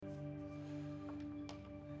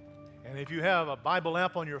And if you have a Bible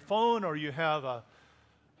app on your phone or you have a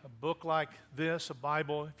book like this, a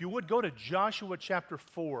Bible, if you would go to Joshua chapter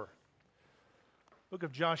 4. Book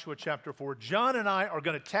of Joshua chapter 4. John and I are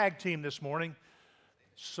going to tag team this morning.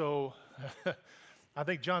 So I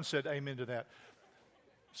think John said amen to that.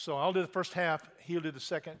 So I'll do the first half. He'll do the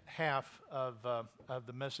second half of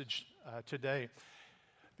the message today.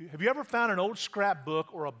 Have you ever found an old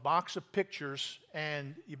scrapbook or a box of pictures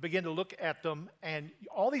and you begin to look at them and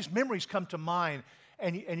all these memories come to mind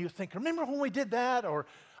and you think, remember when we did that? Or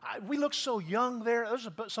we look so young there. Those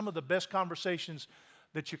are some of the best conversations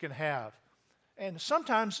that you can have. And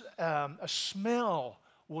sometimes a smell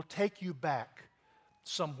will take you back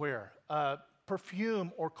somewhere.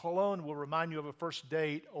 Perfume or cologne will remind you of a first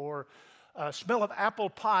date, or a smell of apple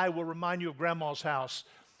pie will remind you of grandma's house.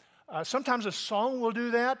 Sometimes a song will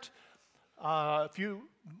do that. A few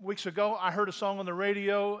weeks ago, I heard a song on the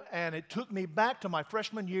radio, and it took me back to my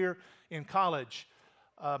freshman year in college.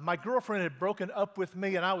 My girlfriend had broken up with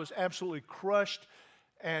me, and I was absolutely crushed.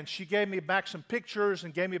 And she gave me back some pictures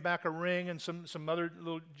and gave me back a ring and some other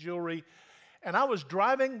little jewelry. And I was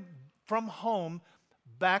driving from home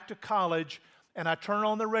back to college, and I turned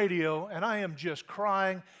on the radio, and I am just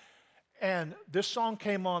crying. And this song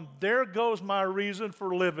came on, "There Goes My Reason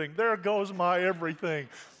for Living. There goes my everything."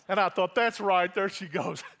 And I thought, that's right, there she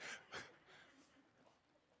goes.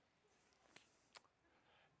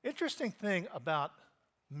 Interesting thing about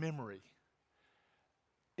memory,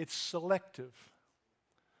 it's selective.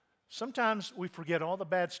 Sometimes we forget all the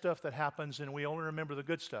bad stuff that happens and we only remember the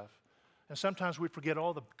good stuff. And sometimes we forget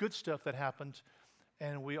all the good stuff that happened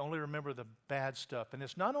and we only remember the bad stuff. And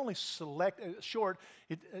it's not only selective, it's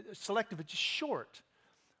just short.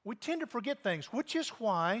 We tend to forget things, which is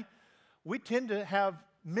why we tend to have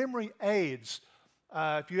memory aids.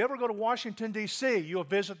 If you ever go to Washington, D.C., you'll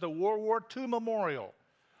visit the World War II Memorial,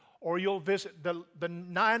 or you'll visit the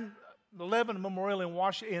 9/11 Memorial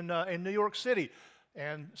in New York City.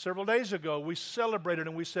 And several days ago, we celebrated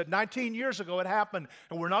and we said, 19 years ago it happened,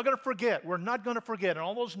 and we're not going to forget. We're not going to forget. And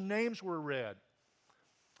all those names were read.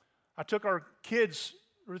 I took our kids,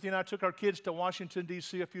 Ruthie and I took our kids to Washington,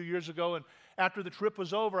 D.C. a few years ago, and after the trip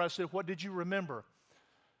was over, I said, "What did you remember?"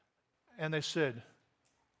 And they said,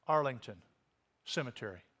 "Arlington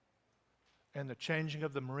Cemetery, and the changing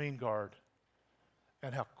of the Marine Guard,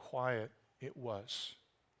 and how quiet it was."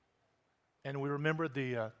 And we remembered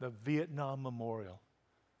the Vietnam Memorial.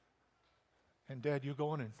 And Dad, you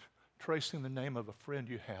going and tracing the name of a friend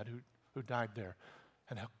you had who died there,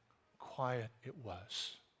 and how quiet it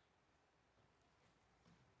was.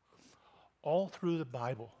 All through the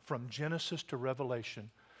Bible, from Genesis to Revelation,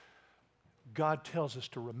 God tells us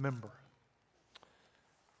to remember.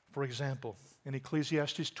 For example, in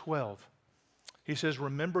Ecclesiastes 12, he says,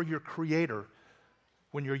 remember your Creator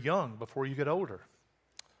when you're young, before you get older.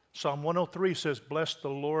 Psalm 103 says, bless the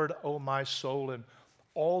Lord, O my soul, and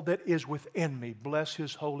all that is within me. Bless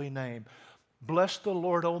his holy name. Bless the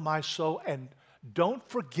Lord, O my soul, and don't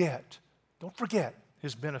forget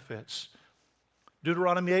his benefits.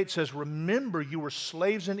 Deuteronomy 8 says, remember you were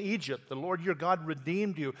slaves in Egypt. The Lord your God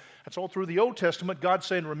redeemed you. That's all through the Old Testament. God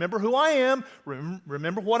saying, remember who I am.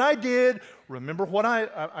 Remember what I did. Remember what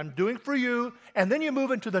I'm doing for you. And then you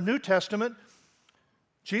move into the New Testament.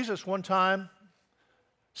 Jesus one time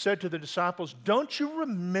said to the disciples, don't you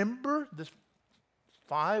remember the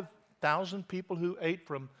 5,000 people who ate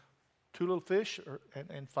from 2 little fish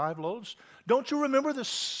and 5 loaves? Don't you remember the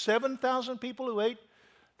 7,000 people who ate?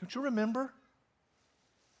 Don't you remember?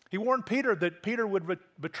 He warned Peter that Peter would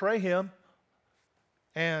betray him.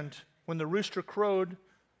 And when the rooster crowed,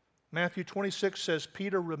 Matthew 26 says,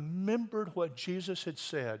 Peter remembered what Jesus had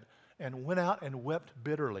said and went out and wept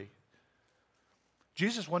bitterly.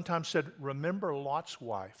 Jesus one time said, remember Lot's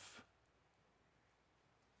wife.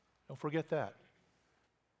 Don't forget that.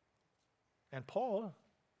 And Paul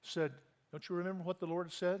said, don't you remember what the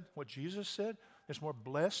Lord said, what Jesus said? It's more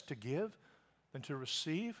blessed to give than to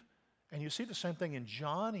receive. And you see the same thing in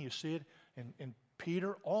John, and you see it in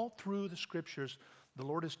Peter. All through the Scriptures, the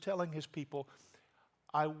Lord is telling his people,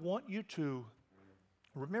 I want you to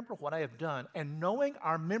remember what I have done. And knowing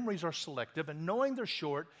our memories are selective and knowing they're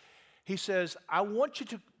short, he says, I want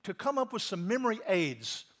you to come up with some memory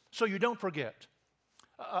aids so you don't forget.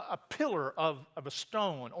 A pillar of a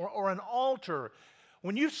stone or an altar.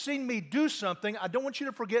 When you've seen me do something, I don't want you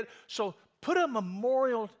to forget. So put a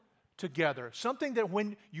memorial together. Something that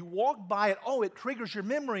when you walk by it, it triggers your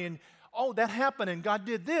memory. And, that happened and God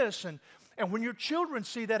did this. And when your children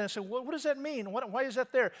see that and say, well, what does that mean? Why is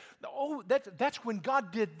that there? That's when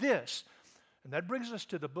God did this. And that brings us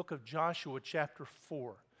to the book of Joshua chapter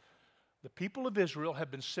 4. The people of Israel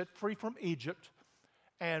have been set free from Egypt,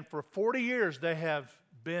 and for 40 years they have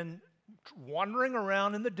been wandering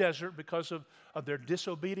around in the desert because of their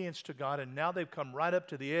disobedience to God, and now they've come right up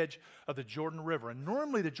to the edge of the Jordan River. And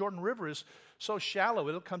normally the Jordan River is so shallow,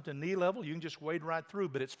 it'll come to knee level. You can just wade right through,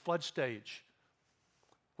 but it's flood stage,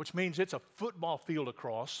 which means it's a football field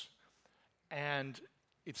across, and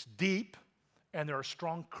it's deep, and there are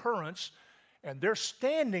strong currents, and they're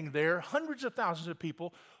standing there, hundreds of thousands of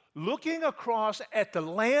people, looking across at the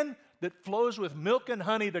land that flows with milk and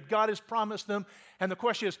honey that God has promised them. And the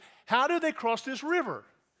question is, how do they cross this river?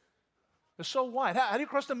 It's so wide. How do you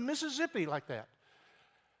cross the Mississippi like that?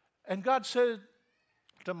 And God said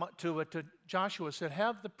to Joshua, said,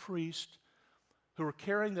 have the priest who are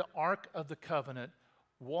carrying the Ark of the Covenant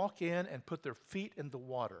walk in and put their feet in the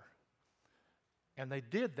water. And they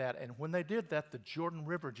did that, and when they did that, the Jordan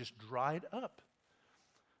River just dried up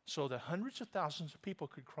so that hundreds of thousands of people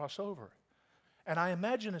could cross over. And I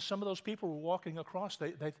imagine as some of those people were walking across,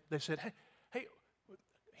 they said, hey,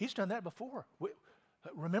 he's done that before.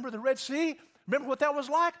 Remember the Red Sea? Remember what that was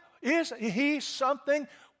like? Is he something?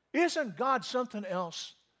 Isn't God something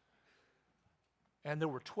else? And there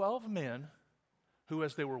were 12 men who,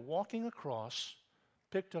 as they were walking across,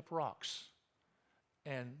 picked up rocks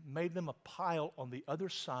and made them a pile on the other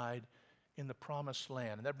side in the promised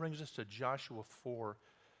land. And that brings us to Joshua 4,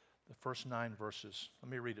 the first 9 verses. Let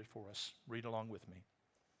me read it for us. Read along with me.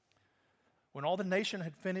 When all the nation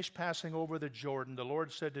had finished passing over the Jordan, the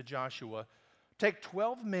Lord said to Joshua, take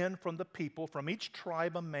 12 men from the people, from each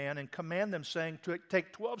tribe a man, and command them, saying,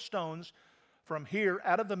 take 12 stones from here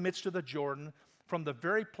out of the midst of the Jordan, from the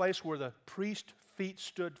very place where the priest's feet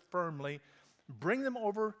stood firmly. Bring them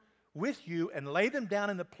over with you and lay them down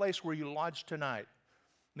in the place where you lodge tonight.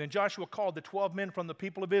 Then Joshua called the 12 men from the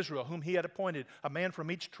people of Israel, whom he had appointed, a man from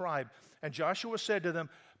each tribe. And Joshua said to them,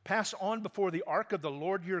 pass on before the ark of the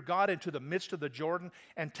Lord your God into the midst of the Jordan,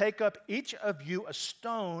 and take up each of you a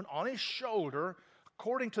stone on his shoulder,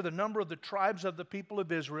 according to the number of the tribes of the people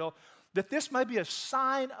of Israel, that this may be a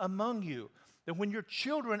sign among you, that when your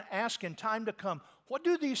children ask in time to come, what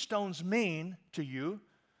do these stones mean to you?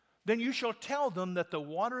 Then you shall tell them that the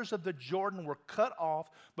waters of the Jordan were cut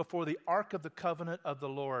off before the ark of the covenant of the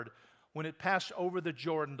Lord. When it passed over the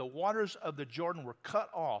Jordan, the waters of the Jordan were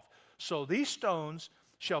cut off. So these stones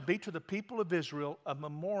shall be to the people of Israel a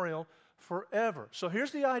memorial forever. So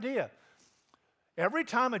here's the idea. Every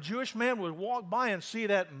time a Jewish man would walk by and see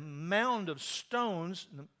that mound of stones,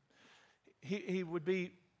 he would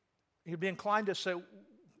be inclined to say,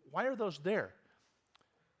 why are those there?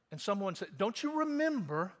 And someone said, don't you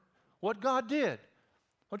remember what God did?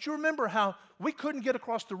 Don't you remember how we couldn't get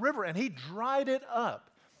across the river and he dried it up?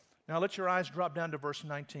 Now let your eyes drop down to verse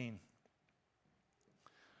 19.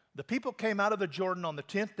 The people came out of the Jordan on the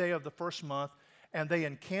 10th day of the first month, and they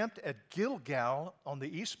encamped at Gilgal on the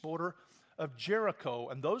east border of Jericho.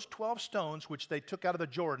 And those 12 stones which they took out of the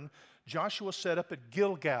Jordan, Joshua set up at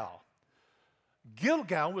Gilgal.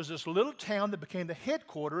 Gilgal was this little town that became the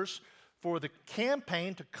headquarters for the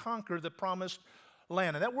campaign to conquer the promised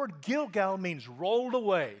land. And that word Gilgal means rolled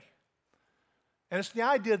away. And it's the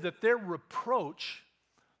idea that their reproach,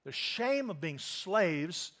 the shame of being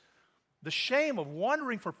slaves, the shame of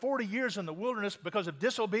wandering for 40 years in the wilderness because of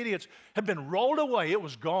disobedience had been rolled away. It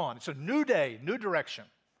was gone. It's a new day, new direction.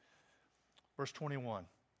 Verse 21.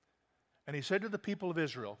 And he said to the people of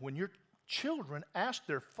Israel, when your children ask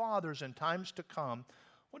their fathers in times to come,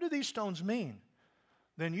 what do these stones mean?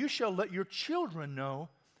 Then you shall let your children know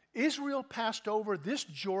Israel passed over this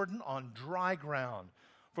Jordan on dry ground.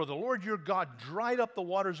 For the Lord your God dried up the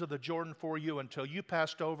waters of the Jordan for you until you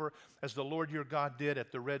passed over, as the Lord your God did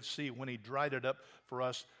at the Red Sea when he dried it up for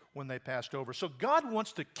us when they passed over. So God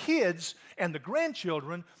wants the kids and the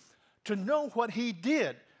grandchildren to know what he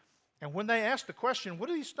did. And when they ask the question, what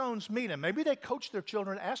do these stones mean? And maybe they coach their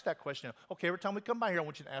children to ask that question. Okay, every time we come by here, I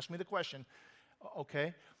want you to ask me the question.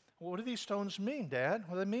 Okay, well, what do these stones mean, Dad?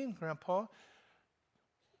 What do they mean, Grandpa?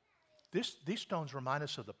 These stones remind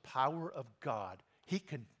us of the power of God. He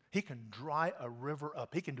can dry a river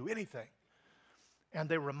up. He can do anything. And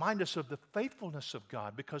they remind us of the faithfulness of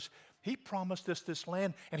God because he promised us this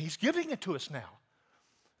land and he's giving it to us now.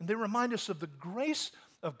 And they remind us of the grace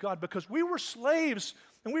of God because we were slaves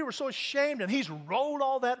and we were so ashamed and he's rolled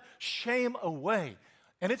all that shame away.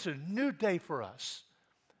 And it's a new day for us.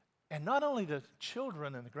 And not only the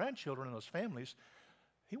children and the grandchildren and those families,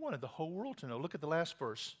 he wanted the whole world to know. Look at the last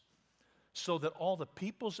verse. So that all the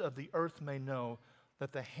peoples of the earth may know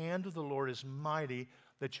that the hand of the Lord is mighty,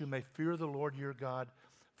 that you may fear the Lord your God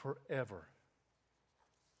forever.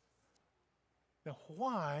 Now,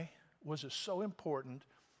 why was it so important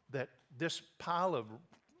that this pile of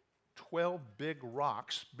 12 big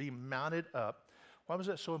rocks be mounted up. Why was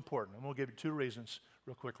that so important? I'm going to give you 2 reasons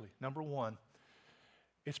real quickly. Number 1,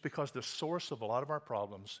 it's because the source of a lot of our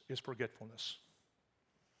problems is forgetfulness.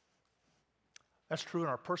 That's true in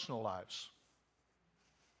our personal lives.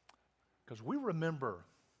 Because we remember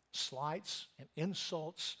slights and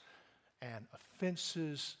insults and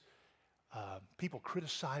offenses. People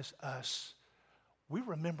criticize us. We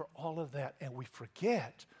remember all of that, and we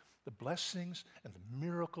forget the blessings and the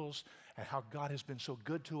miracles and how God has been so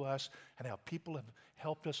good to us and how people have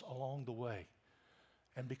helped us along the way.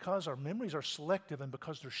 And because our memories are selective and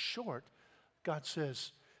because they're short, God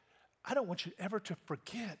says, I don't want you ever to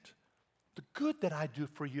forget the good that I do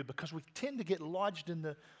for you, because we tend to get lodged in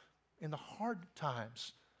the hard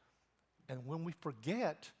times. And when we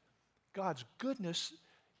forget God's goodness,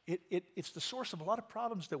 it's the source of a lot of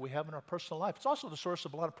problems that we have in our personal life. It's also the source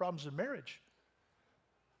of a lot of problems in marriage.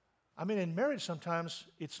 I mean, in marriage sometimes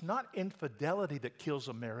it's not infidelity that kills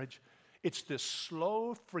a marriage. It's this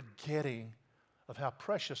slow forgetting of how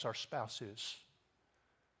precious our spouse is.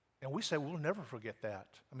 And we say, we'll never forget that.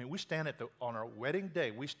 I mean, we stand on our wedding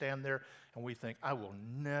day, we stand there and we think, I will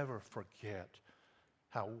never forget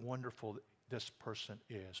how wonderful this person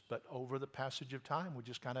is. But over the passage of time, we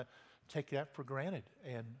just kind of take that for granted,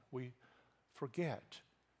 and we forget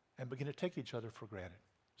and begin to take each other for granted.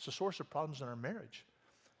 It's the source of problems in our marriage.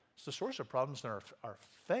 It's the source of problems in our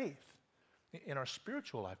faith, in our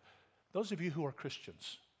spiritual life. Those of you who are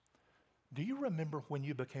Christians, do you remember when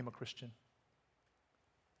you became a Christian?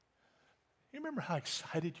 You remember how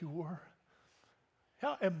excited you were?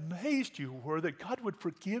 How amazed you were that God would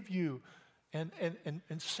forgive you and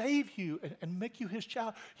save you and make you his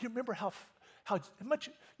child. You remember how much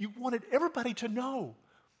you wanted everybody to know.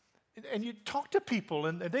 And you talk to people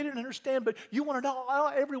and they didn't understand, but you wanted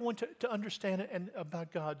allow everyone to understand it and about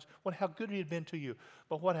how good he had been to you.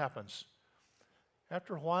 But what happens?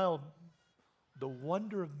 After a while, the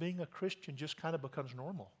wonder of being a Christian just kind of becomes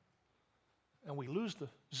normal. And we lose the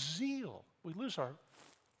zeal. We lose our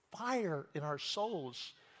fire in our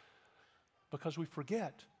souls because we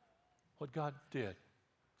forget what God did.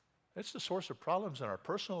 It's the source of problems in our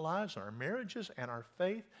personal lives, in our marriages, and our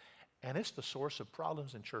faith, and it's the source of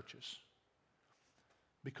problems in churches.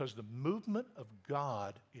 Because the movement of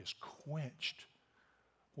God is quenched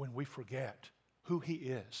when we forget who he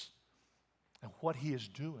is and what he is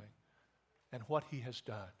doing and what he has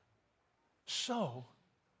done. So,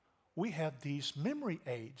 we have these memory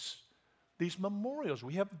aids, these memorials.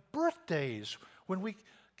 We have birthdays when we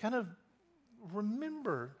kind of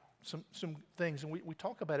remember some things, and we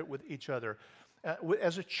talk about it with each other.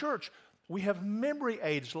 As a church, we have memory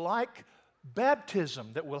aids like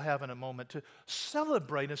baptism that we'll have in a moment to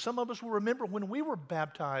celebrate. And some of us will remember when we were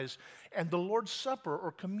baptized, and the Lord's Supper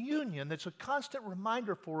or communion. That's a constant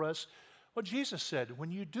reminder for us what Jesus said.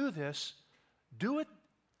 When you do this, do it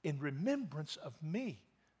in remembrance of me.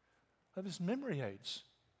 Of his memory aids.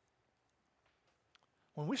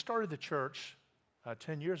 When we started the church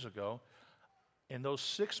 10 years ago, in those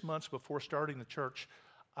 6 months before starting the church,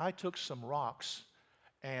 I took some rocks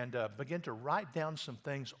and began to write down some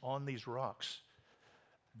things on these rocks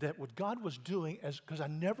that what God was doing, because I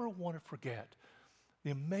never want to forget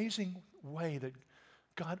the amazing way that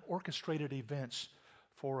God orchestrated events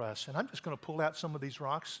for us. And I'm just going to pull out some of these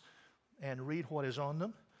rocks and read what is on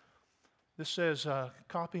them. This says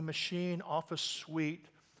copy machine, office suite,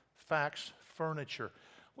 fax, furniture.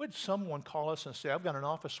 Would someone call us and say, I've got an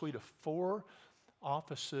office suite of 4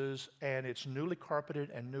 offices, and it's newly carpeted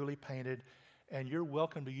and newly painted, and you're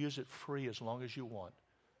welcome to use it free as long as you want.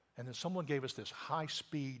 And then someone gave us this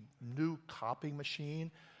high-speed new copying machine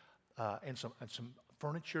and some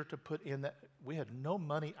furniture to put in that. We had no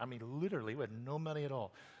money. I mean, literally, we had no money at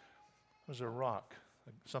all. It was a rock,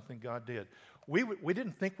 something God did. We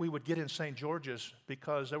didn't think we would get in St. George's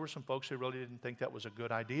because there were some folks who really didn't think that was a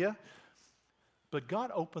good idea. But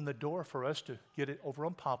God opened the door for us to get it over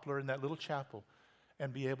on Poplar in that little chapel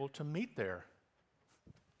and be able to meet there.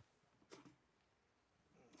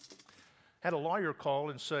 Had a lawyer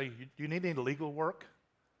call and say, do you need any legal work?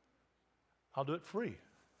 I'll do it free,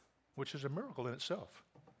 which is a miracle in itself.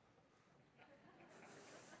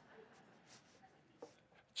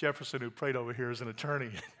 Jefferson, who prayed over here, is an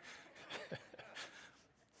attorney.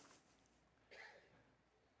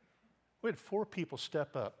 We had 4 people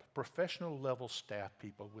step up, professional level staff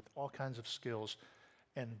people with all kinds of skills,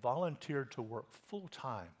 and volunteered to work full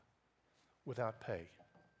time without pay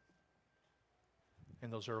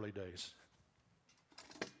in those early days.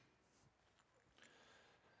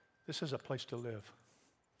 This is a place to live.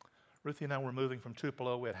 Ruthie and I were moving from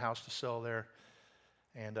Tupelo. We had a house to sell there.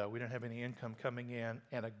 and we didn't have any income coming in.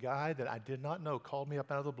 And a guy that I did not know called me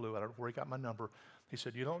up out of the blue. I don't know where he got my number. He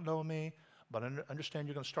said, "You don't know me, but I understand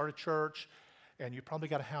you're going to start a church, and you probably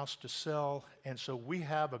got a house to sell, and so we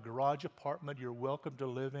have a garage apartment you're welcome to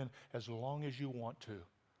live in as long as you want to."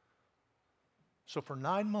 So for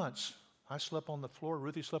 9 months, I slept on the floor,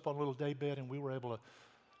 Ruthie slept on a little day bed, and we were able to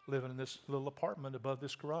live in this little apartment above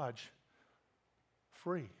this garage,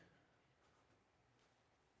 free.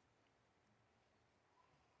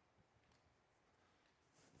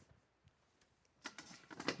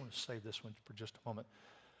 I want to save this one for just a moment.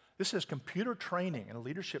 This is computer training and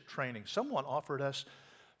leadership training. Someone offered us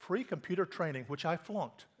free computer training, which I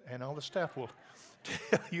flunked, and all the staff will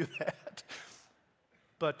tell you that.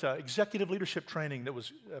 But executive leadership training that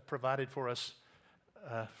was provided for us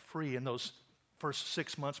free in those first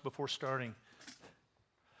 6 months before starting.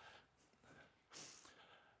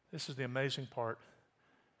 This is the amazing part.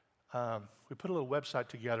 We put a little website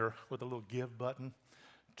together with a little give button.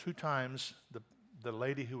 2 times, the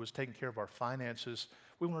lady who was taking care of our finances,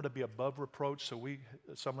 we wanted to be above reproach, so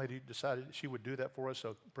some lady decided she would do that for us,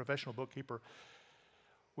 a professional bookkeeper.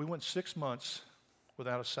 We went 6 months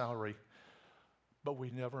without a salary, but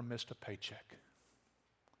we never missed a paycheck.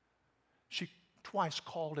 She twice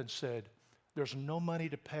called and said, "There's no money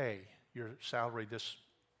to pay your salary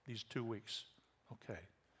these 2 weeks." Okay.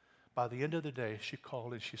 By the end of the day, she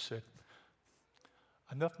called and she said,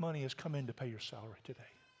 "Enough money has come in to pay your salary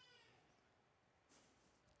today."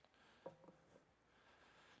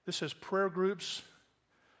 This says prayer groups.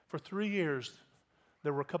 For 3 years,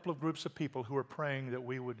 there were a couple of groups of people who were praying that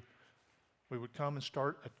we would come and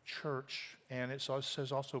start a church. And it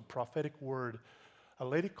says also prophetic word. A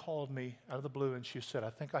lady called me out of the blue and she said, "I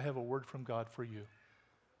think I have a word from God for you."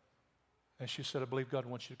 And she said, "I believe God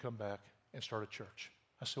wants you to come back and start a church."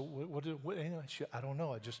 I said, "What?" She said, "I don't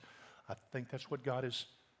know. I think that's what God is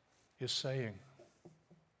saying."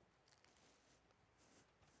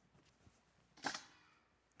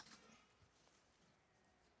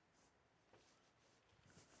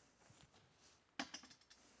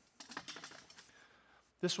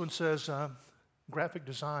 This one says graphic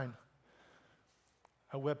design,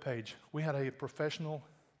 a web page. We had a professional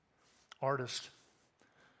artist,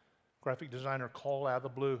 graphic designer, call out of the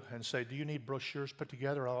blue and say, "Do you need brochures put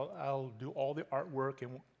together? I'll do all the artwork.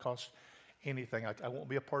 It won't cost anything. I won't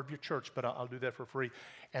be a part of your church, but I'll do that for free."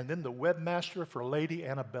 And then the webmaster for Lady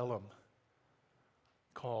Antebellum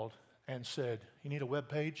called and said, "You need a web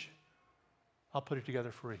page? I'll put it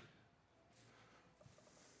together free."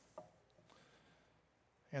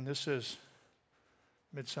 And this is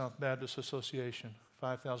Mid-South Baptist Association,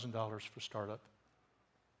 $5,000 for startup.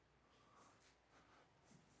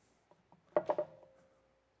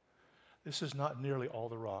 This is not nearly all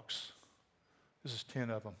the rocks. This is 10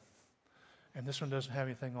 of them. And this one doesn't have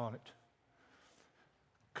anything on it,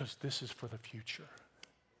 because this is for the future.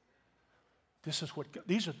 This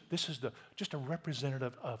is just a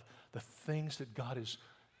representative of the things that God is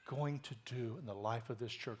going to do in the life of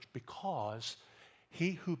this church, because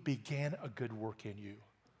He who began a good work in you,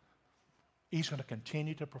 He's going to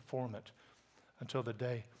continue to perform it until the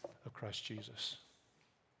day of Christ Jesus.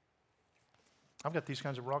 I've got these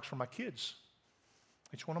kinds of rocks for my kids.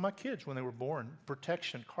 Each one of my kids when they were born.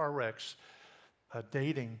 Protection, car wrecks,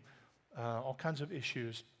 dating, all kinds of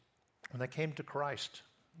issues. When they came to Christ,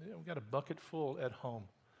 we've got a bucket full at home.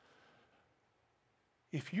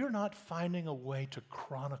 If you're not finding a way to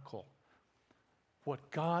chronicle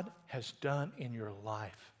what God has done in your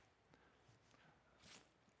life,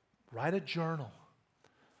 write a journal,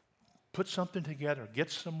 put something together,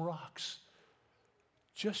 get some rocks,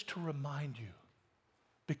 just to remind you,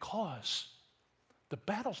 because the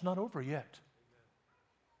battle's not over yet.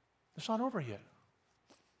 It's not over yet.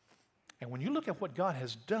 And when you look at what God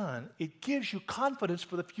has done, it gives you confidence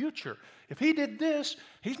for the future. If He did this,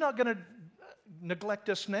 He's not going to neglect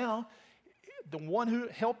us now. The one who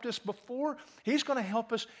helped us before, He's going to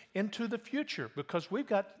help us into the future, because we've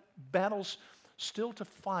got battles still to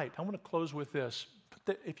fight. I want to close with this.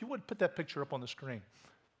 If you would, put that picture up on the screen.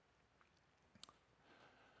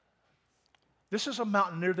 This is a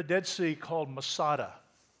mountain near the Dead Sea called Masada.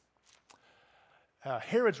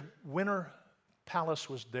 Herod's winter palace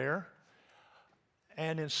was there.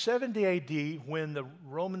 And in 70 AD, when the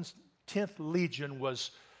Roman 10th Legion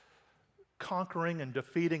was conquering and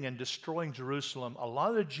defeating and destroying Jerusalem, a lot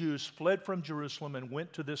of the Jews fled from Jerusalem and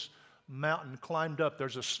went to this mountain, climbed up.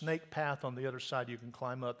 There's a snake path on the other side you can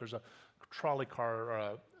climb up. There's a trolley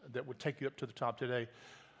car that would take you up to the top today.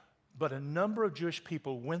 But a number of Jewish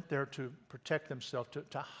people went there to protect themselves,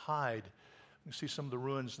 to hide. You can see some of the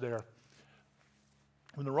ruins there.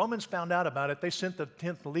 When the Romans found out about it, they sent the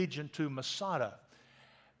 10th Legion to Masada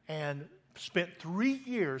and spent 3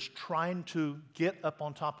 years trying to get up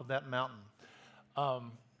on top of that mountain.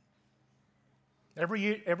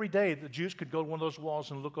 Every day, the Jews could go to one of those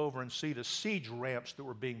walls and look over and see the siege ramps that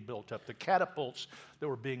were being built up, the catapults that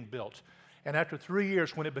were being built. And after 3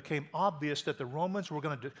 years, when it became obvious that the Romans were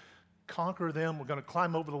going to conquer them, were going to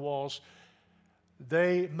climb over the walls,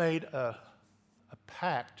 they made a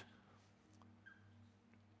pact,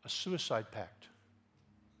 a suicide pact.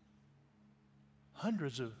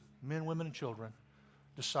 Hundreds of men, women, and children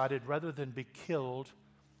decided rather than be killed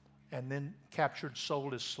and then captured,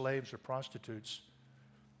 sold as slaves or prostitutes,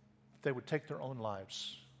 they would take their own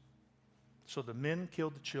lives. So the men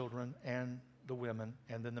killed the children and the women,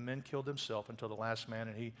 and then the men killed themselves until the last man,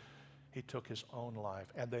 and he took his own life.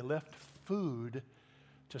 And they left food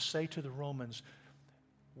to say to the Romans,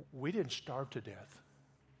 we didn't starve to death.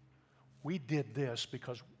 We did this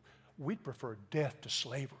because we prefer death to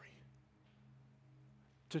slavery.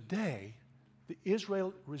 Today, the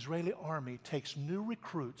Israeli army takes new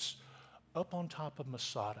recruits up on top of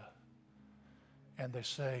Masada. And they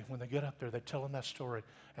say, when they get up there, they tell them that story,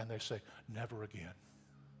 and they say, never again.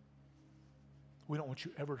 We don't want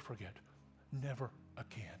you ever to forget. Never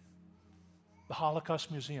again. The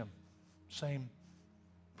Holocaust Museum, same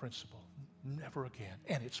principle. Never again.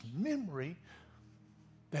 And it's memory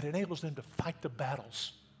that enables them to fight the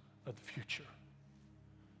battles of the future.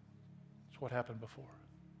 It's what happened before.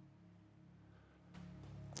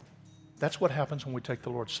 That's what happens when we take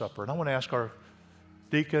the Lord's Supper. And I want to ask our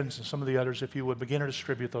deacons and some of the others, if you would, begin to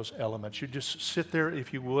distribute those elements. You just sit there,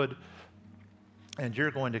 if you would, and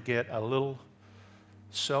you're going to get a little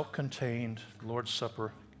self-contained Lord's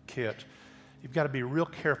Supper kit. You've got to be real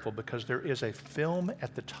careful because there is a film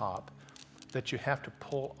at the top that you have to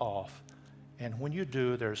pull off. And when you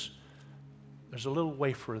do, there's a little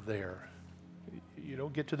wafer there. You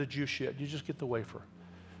don't get to the juice yet. You just get the wafer.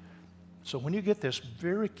 So when you get this,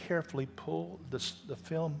 very carefully pull the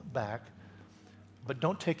film back, but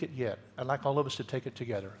don't take it yet. I'd like all of us to take it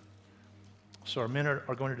together. So our men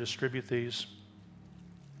are going to distribute these.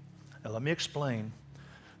 And let me explain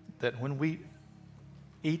that when we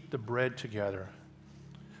eat the bread together,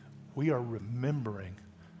 we are remembering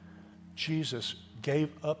Jesus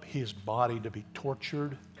gave up his body to be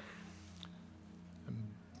tortured and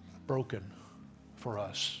broken for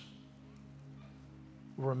us.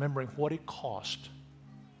 We're remembering what it cost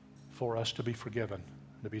for us to be forgiven,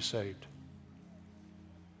 to be saved.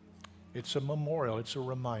 It's a memorial, it's a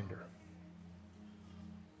reminder.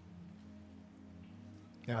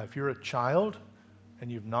 Now, if you're a child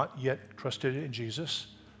and you've not yet trusted in Jesus,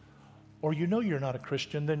 or you know you're not a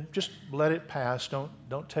Christian, then just let it pass.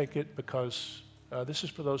 Don't take it, because this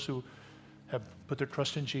is for those who have put their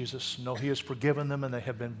trust in Jesus, know he has forgiven them, and they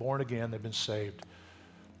have been born again, they've been saved.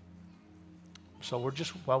 So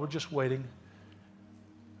while we're just waiting,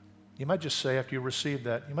 you might just say, after you receive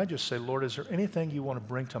that, you might just say, Lord, is there anything you want to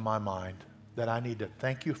bring to my mind that I need to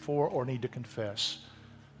thank you for or need to confess?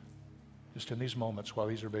 Just in these moments while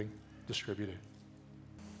these are being distributed.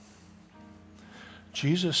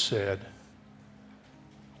 Jesus said,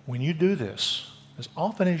 when you do this, as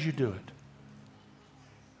often as you do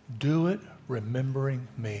it remembering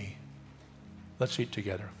me. Let's eat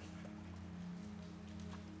together.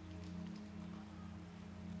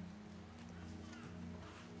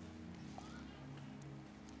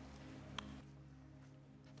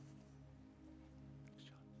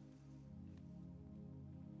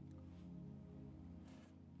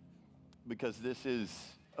 Because this is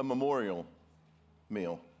a memorial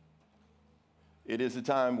meal. It is a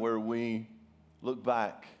time where we look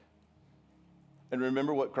back and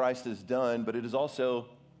remember what Christ has done, but it is also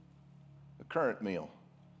a current meal.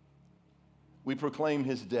 We proclaim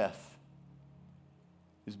his death,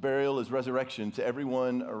 his burial, his resurrection to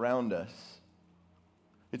everyone around us.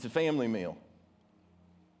 It's a family meal.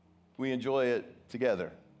 We enjoy it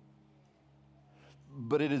together.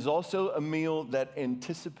 But it is also a meal that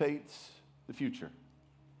anticipates the future,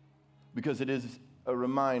 because it is a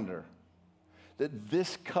reminder that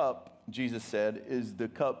this cup, Jesus said, is the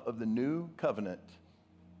cup of the new covenant,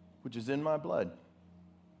 which is in my blood.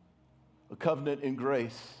 A covenant in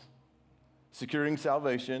grace, securing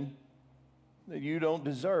salvation that you don't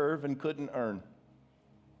deserve and couldn't earn,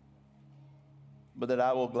 but that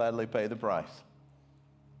I will gladly pay the price.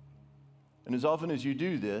 And as often as you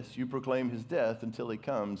do this, you proclaim his death until he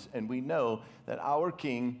comes, and we know that our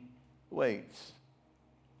King waits.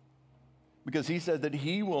 Because he said that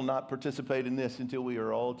he will not participate in this until we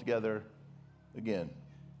are all together again.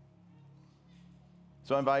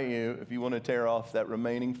 So I invite you, if you want to tear off that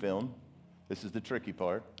remaining film, This is the tricky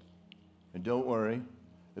part. And don't worry,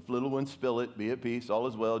 if little ones spill it, be at peace, all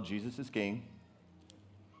is well, Jesus is king.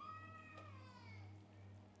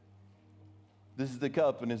 This is the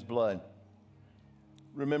cup and his blood.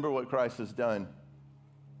 Remember what Christ has done.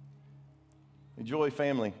 Enjoy,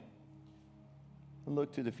 family, and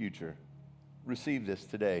look to the future. Receive this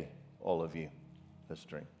today, all of you. Let's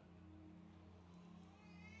drink.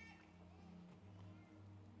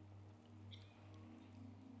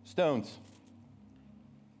 Stones,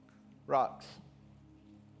 rocks.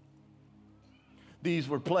 These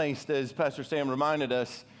were placed, as Pastor Sam reminded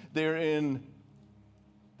us, there in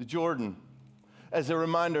the Jordan, as a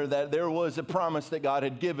reminder that there was a promise that God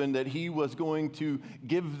had given, that he was going to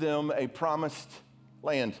give them a promised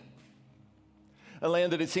land. A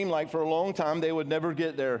land that it seemed like for a long time they would never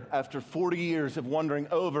get there. After 40 years of wondering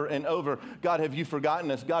over and over, God, have you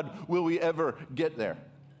forgotten us? God, will we ever get there?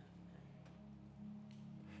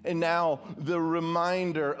 And now the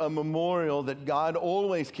reminder, a memorial that God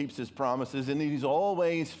always keeps his promises and he's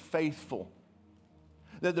always faithful.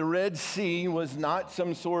 That the Red Sea was not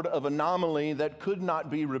some sort of anomaly that could not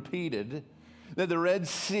be repeated. That the Red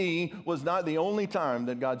Sea was not the only time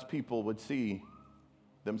that God's people would see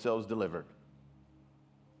themselves delivered.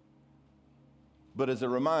 But as a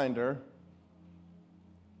reminder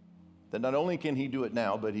that not only can he do it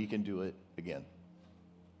now, but he can do it again.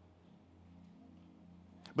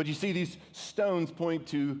 But you see, these stones point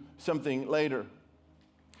to something later.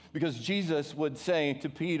 Because Jesus would say to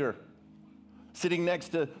Peter, sitting next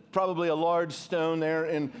to probably a large stone there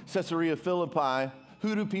in Caesarea Philippi,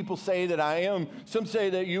 who do people say that I am? Some say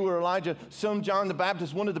that you are Elijah, some John the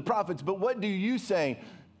Baptist, one of the prophets. But what do you say?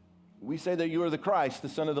 We say that you are the Christ, the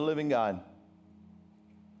Son of the living God.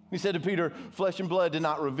 He said to Peter, flesh and blood did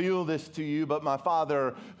not reveal this to you, but my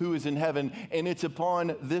Father who is in heaven. And it's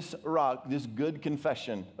upon this rock, this good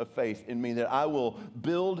confession of faith in me, that I will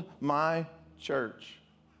build my church.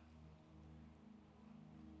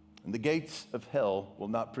 And the gates of hell will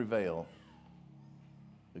not prevail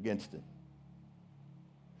against it.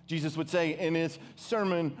 Jesus would say in his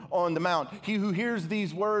Sermon on the Mount, he who hears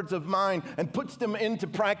these words of mine and puts them into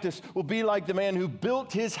practice will be like the man who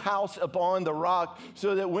built his house upon the rock,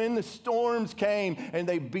 so that when the storms came and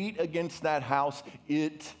they beat against that house,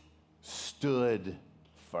 it stood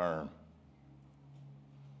firm.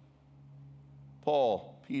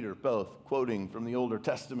 Paul, Peter, both quoting from the Older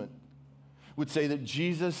Testament, would say that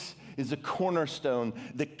Jesus is a cornerstone,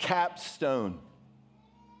 the capstone,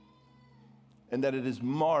 and that it is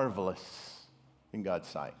marvelous in God's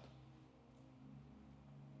sight.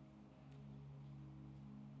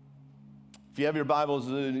 If you have your Bibles,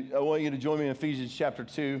 I want you to join me in Ephesians chapter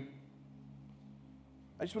 2.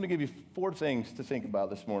 I just want to give you 4 things to think about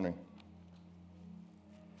this morning.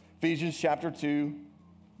 Ephesians chapter 2,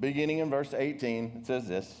 beginning in verse 18, it says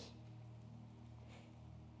this.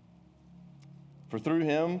 For through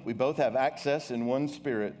him we both have access in one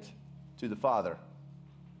Spirit to the Father.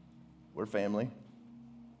 We're family.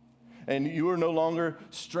 And you are no longer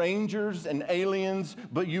strangers and aliens,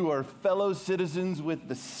 but you are fellow citizens with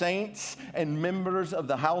the saints and members of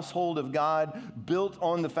the household of God, built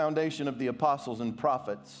on the foundation of the apostles and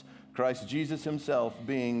prophets, Christ Jesus himself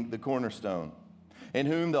being the cornerstone, in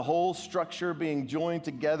whom the whole structure being joined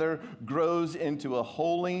together grows into a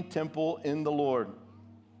holy temple in the Lord.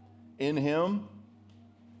 In him,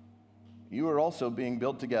 you are also being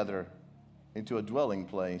built together into a dwelling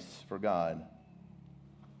place for God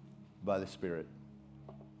by the Spirit.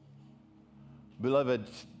 Beloved,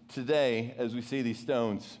 today, as we see these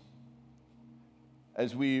stones,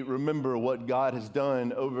 as we remember what God has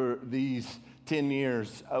done over these 10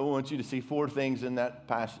 years, I want you to see 4 things in that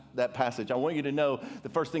passage. I want you to know the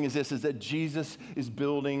first thing is this, is that Jesus is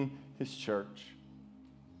building his church.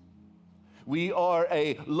 We are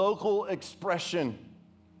a local expression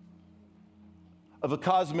of a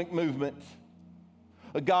cosmic movement,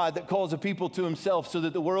 a God that calls a people to himself so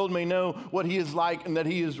that the world may know what he is like and that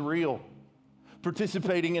he is real,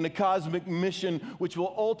 participating in a cosmic mission which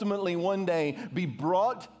will ultimately one day be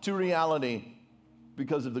brought to reality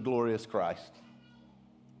because of the glorious Christ.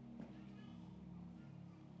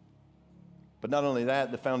 But not only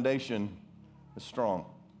that, the foundation is strong.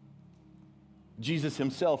 Jesus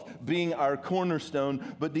himself being our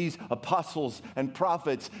cornerstone, but these apostles and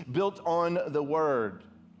prophets built on the word.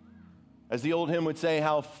 As the old hymn would say,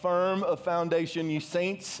 how firm a foundation, ye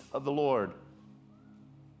saints of the Lord,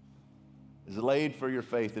 is laid for your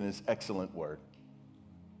faith in his excellent word.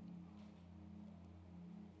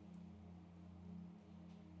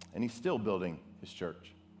 And he's still building his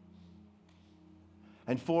church.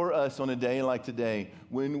 And for us on a day like today,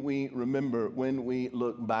 when we remember, when we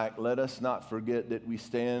look back, let us not forget that we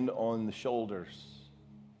stand on the shoulders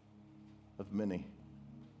of many.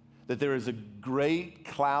 That there is a great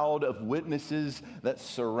cloud of witnesses that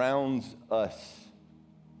surrounds us.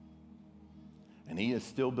 And he is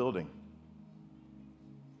still building.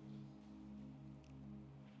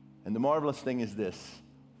 And the marvelous thing is this,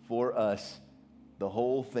 for us, the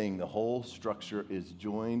whole thing, the whole structure is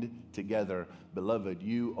joined together. Beloved,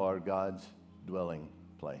 you are God's dwelling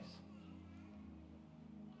place.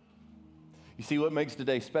 You see what makes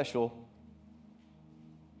today special?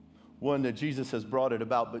 One, that Jesus has brought it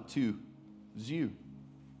about, but two, is you.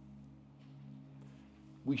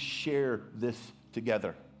 We share this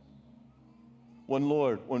together. One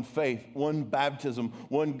Lord, one faith, one baptism,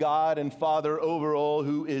 one God and Father over all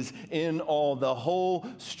who is in all. The whole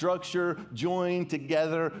structure joined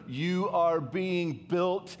together. You are being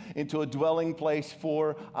built into a dwelling place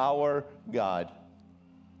for our God.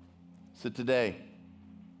 So today,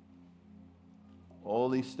 all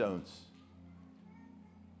these stones,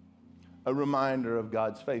 a reminder of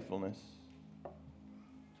God's faithfulness.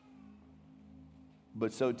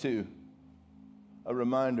 But so too, a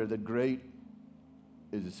reminder that great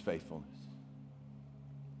is his faithfulness.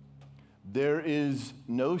 There is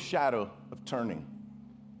no shadow of turning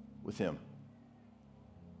with him.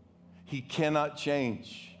 He cannot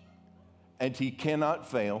change, and he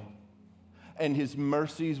cannot fail, and his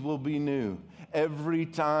mercies will be new every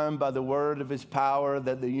time by the word of his power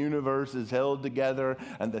that the universe is held together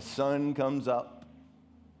and the sun comes up.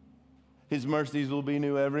 His mercies will be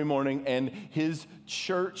new every morning, and his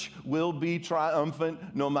church will be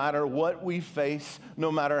triumphant no matter what we face,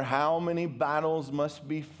 no matter how many battles must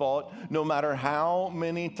be fought, no matter how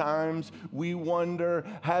many times we wonder,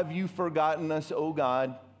 have you forgotten us, oh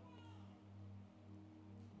God?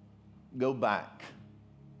 Go back.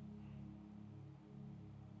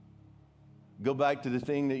 Go back to the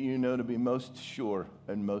thing that you know to be most sure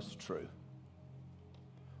and most true.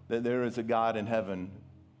 That there is a God in heaven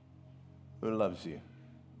who loves you.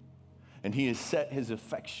 And he has set his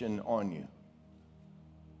affection on you.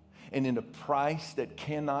 And in a price that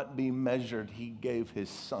cannot be measured, he gave his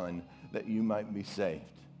son that you might be saved,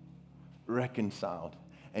 reconciled.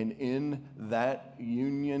 And in that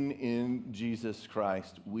union in Jesus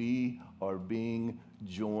Christ, we are being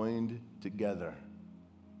joined together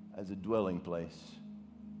as a dwelling place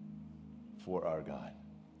for our God.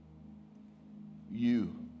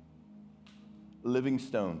 You, living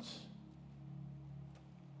stones,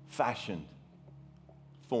 fashioned,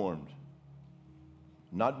 formed,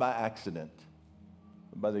 not by accident,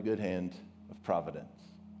 but by the good hand of providence.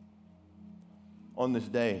 On this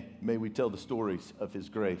day, may we tell the stories of his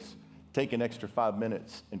grace. Take an extra 5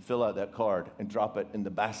 minutes and fill out that card and drop it in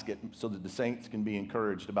the basket so that the saints can be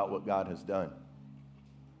encouraged about what God has done.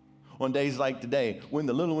 On days like today, when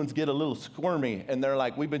the little ones get a little squirmy and they're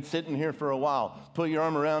like, we've been sitting here for a while, put your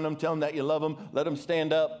arm around them, tell them that you love them, let them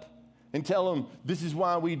stand up. And tell them, this is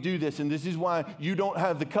why we do this, and this is why you don't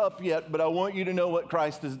have the cup yet, but I want you to know what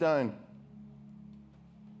Christ has done.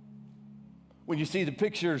 When you see the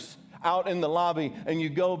pictures out in the lobby and you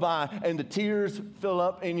go by and the tears fill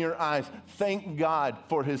up in your eyes, thank God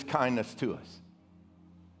for his kindness to us.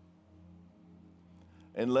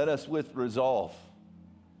 And let us with resolve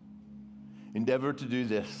endeavor to do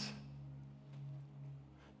this,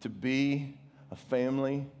 to be a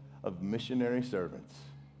family of missionary servants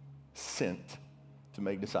sent to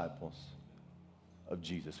make disciples of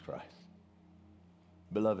Jesus Christ.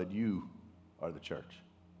 Beloved, you are the church.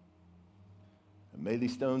 And may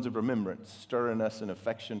these stones of remembrance stir in us an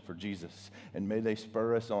affection for Jesus, and may they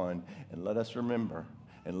spur us on, and let us remember,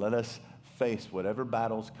 and let us face whatever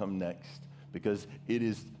battles come next, because it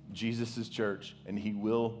is Jesus' church, and he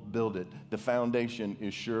will build it. The foundation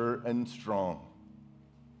is sure and strong.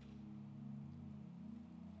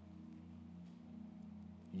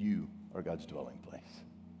 You are God's dwelling place.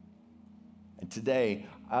 And today,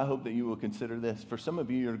 I hope that you will consider this. For some of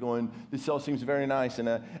you, you're going, this all seems very nice, and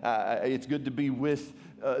it's good to be with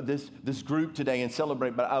this group today and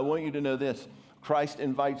celebrate, but I want you to know this. Christ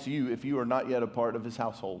invites you, if you are not yet a part of his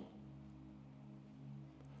household,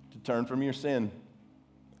 to turn from your sin,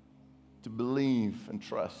 to believe and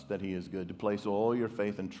trust that he is good, to place all your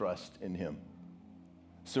faith and trust in him,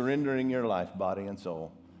 surrendering your life, body and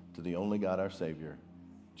soul, to the only God, our Savior,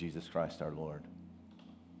 Jesus Christ, our Lord.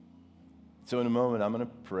 So in a moment, I'm going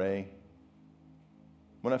to pray.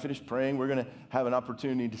 When I finish praying, we're going to have an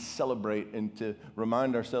opportunity to celebrate and to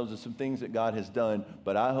remind ourselves of some things that God has done.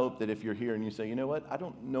 But I hope that if you're here and you say, you know what, I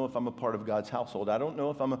don't know if I'm a part of God's household. I don't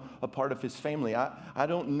know if I'm a part of his family. I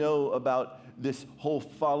don't know about this whole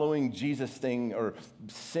following Jesus thing or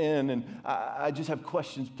sin, and I just have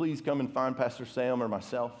questions. Please come and find Pastor Sam or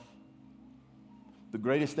myself. The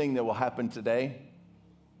greatest thing that will happen today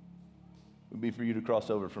would be for you to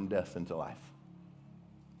cross over from death into life.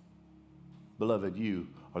 Beloved, you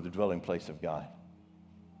are the dwelling place of God.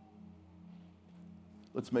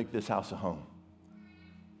 Let's make this house a home,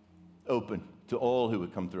 open to all who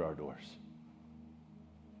would come through our doors,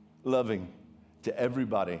 loving to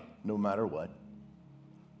everybody, no matter what,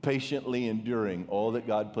 patiently enduring all that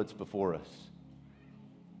God puts before us,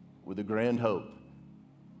 with a grand hope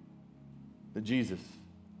that Jesus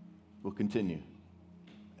will continue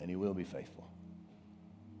and he will be faithful.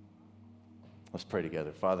 Let's pray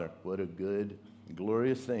together. Father, what a good and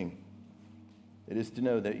glorious thing it is to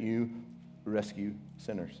know that you rescue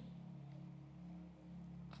sinners.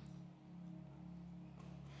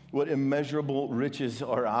 What immeasurable riches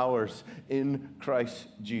are ours in Christ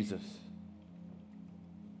Jesus.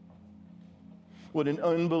 What an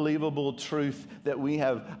unbelievable truth that we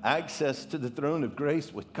have access to the throne of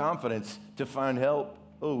grace with confidence to find help.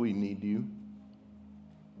 Oh, we need you.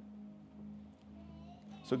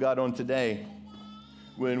 So God, on today,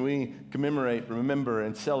 when we commemorate, remember,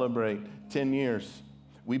 and celebrate 10 years,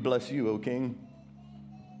 we bless you, O King.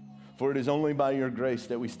 For it is only by your grace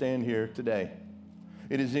that we stand here today.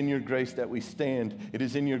 It is in your grace that we stand. It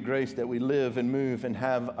is in your grace that we live and move and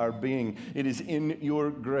have our being. It is in your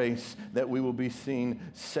grace that we will be seen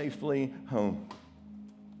safely home.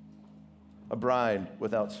 A bride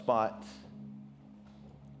without spot.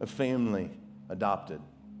 A family adopted.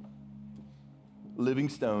 Living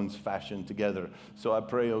stones fashioned together. So I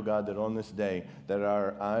pray, oh God, that on this day, that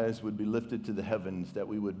our eyes would be lifted to the heavens, that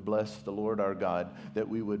we would bless the Lord our God, that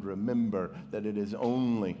we would remember that it is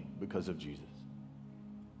only because of Jesus.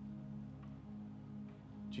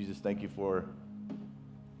 Jesus, thank you for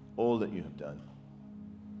all that you have done,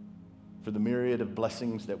 for the myriad of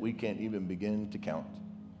blessings that we can't even begin to count.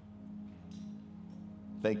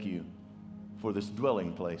 Thank you for this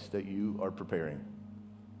dwelling place that you are preparing,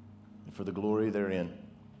 and for the glory therein.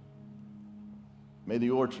 May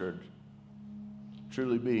the orchard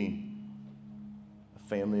truly be a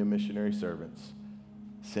family of missionary servants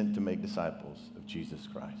sent to make disciples of Jesus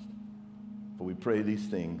Christ. For we pray these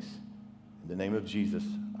things in the name of Jesus,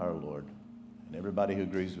 our Lord. And everybody who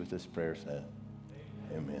agrees with this prayer said,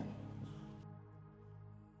 Amen.